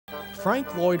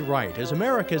Frank Lloyd Wright is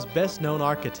America's best-known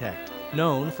architect,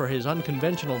 known for his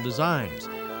unconventional designs.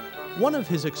 One of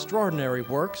his extraordinary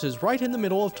works is right in the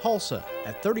middle of Tulsa,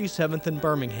 at 37th and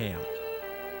Birmingham.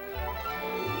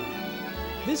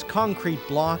 This concrete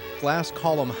block, glass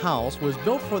column house was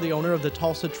built for the owner of the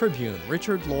Tulsa Tribune,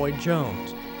 Richard Lloyd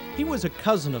Jones. He was a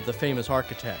cousin of the famous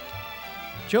architect.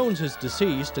 Jones is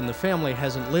deceased and the family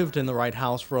hasn't lived in the Wright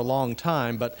house for a long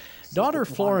time, but daughter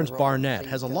Florence Barnett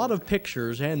has a lot of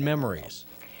pictures and memories.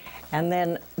 And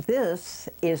then this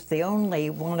is the only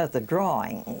one of the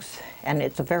drawings, and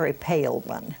it's a very pale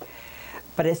one,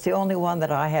 but it's the only one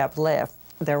that I have left.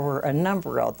 There were a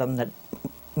number of them that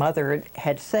Mother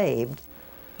had saved.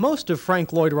 Most of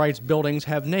Frank Lloyd Wright's buildings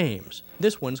have names.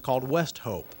 This one's called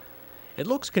Westhope. It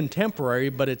looks contemporary,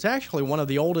 but it's actually one of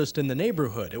the oldest in the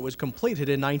neighborhood. It was completed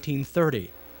in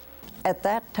 1930. At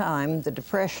that time, the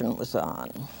Depression was on,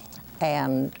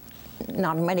 and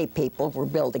not many people were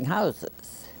building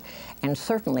houses, and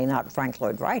certainly not Frank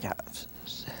Lloyd Wright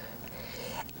houses.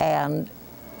 And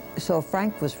so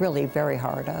Frank was really very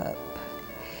hard up.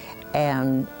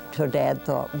 And so Dad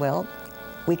thought, well,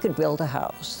 we could build a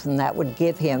house, and that would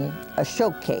give him a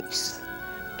showcase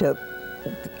to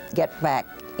get back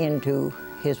into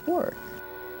his work.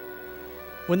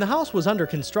 When the house was under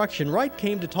construction, Wright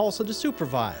came to Tulsa to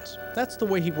supervise. That's the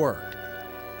way he worked.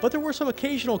 But there were some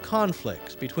occasional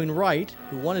conflicts between Wright,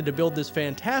 who wanted to build this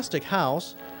fantastic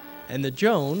house, and the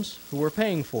Jones, who were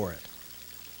paying for it.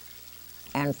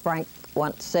 And Frank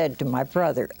once said to my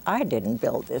brother, I didn't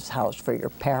build this house for your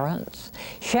parents.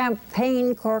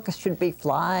 Champagne corks should be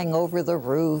flying over the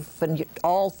roof and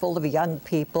all full of young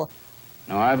people.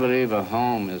 Now, I believe a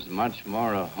home is much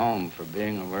more a home for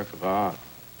being a work of art.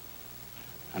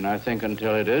 And I think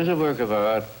until it is a work of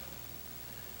art,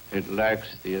 it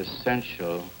lacks the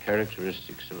essential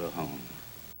characteristics of a home.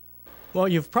 Well,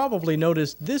 you've probably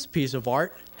noticed this piece of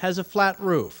art has a flat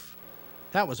roof.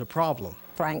 That was a problem.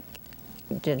 Frank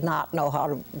did not know how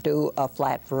to do a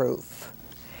flat roof,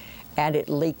 and it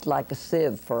leaked like a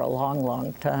sieve for a long,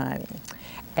 long time.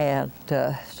 And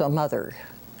so Mother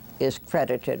is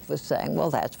credited with saying,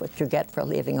 well, that's what you get for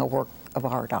leaving a work of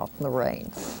art out in the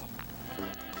rain.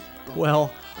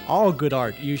 Well, all good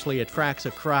art usually attracts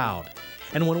a crowd.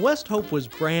 And when Westhope was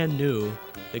brand new,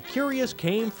 the curious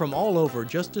came from all over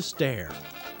just to stare.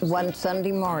 One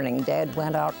Sunday morning, Dad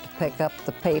went out to pick up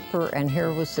the paper, and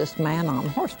here was this man on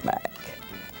horseback.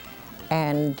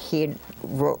 And he'd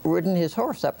ridden his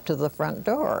horse up to the front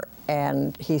door.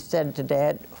 And he said to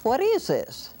Dad, what is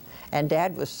this? And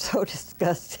Dad was so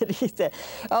disgusted, he said,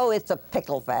 oh, it's a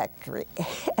pickle factory.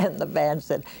 And the man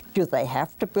said, do they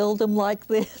have to build them like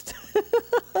this?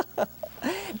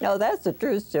 No, that's a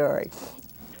true story.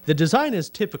 The design is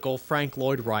typical Frank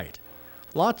Lloyd Wright.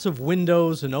 Lots of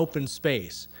windows and open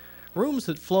space, rooms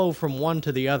that flow from one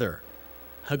to the other.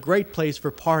 A great place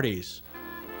for parties,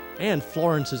 and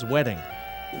Florence's wedding.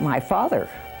 My father,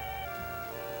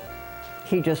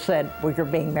 he just said, well, you're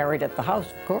being married at the house,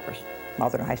 of course.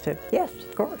 Mother and I said, yes,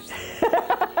 of course.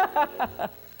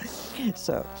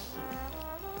 So.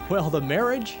 Well, the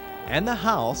marriage and the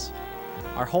house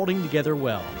are holding together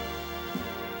well.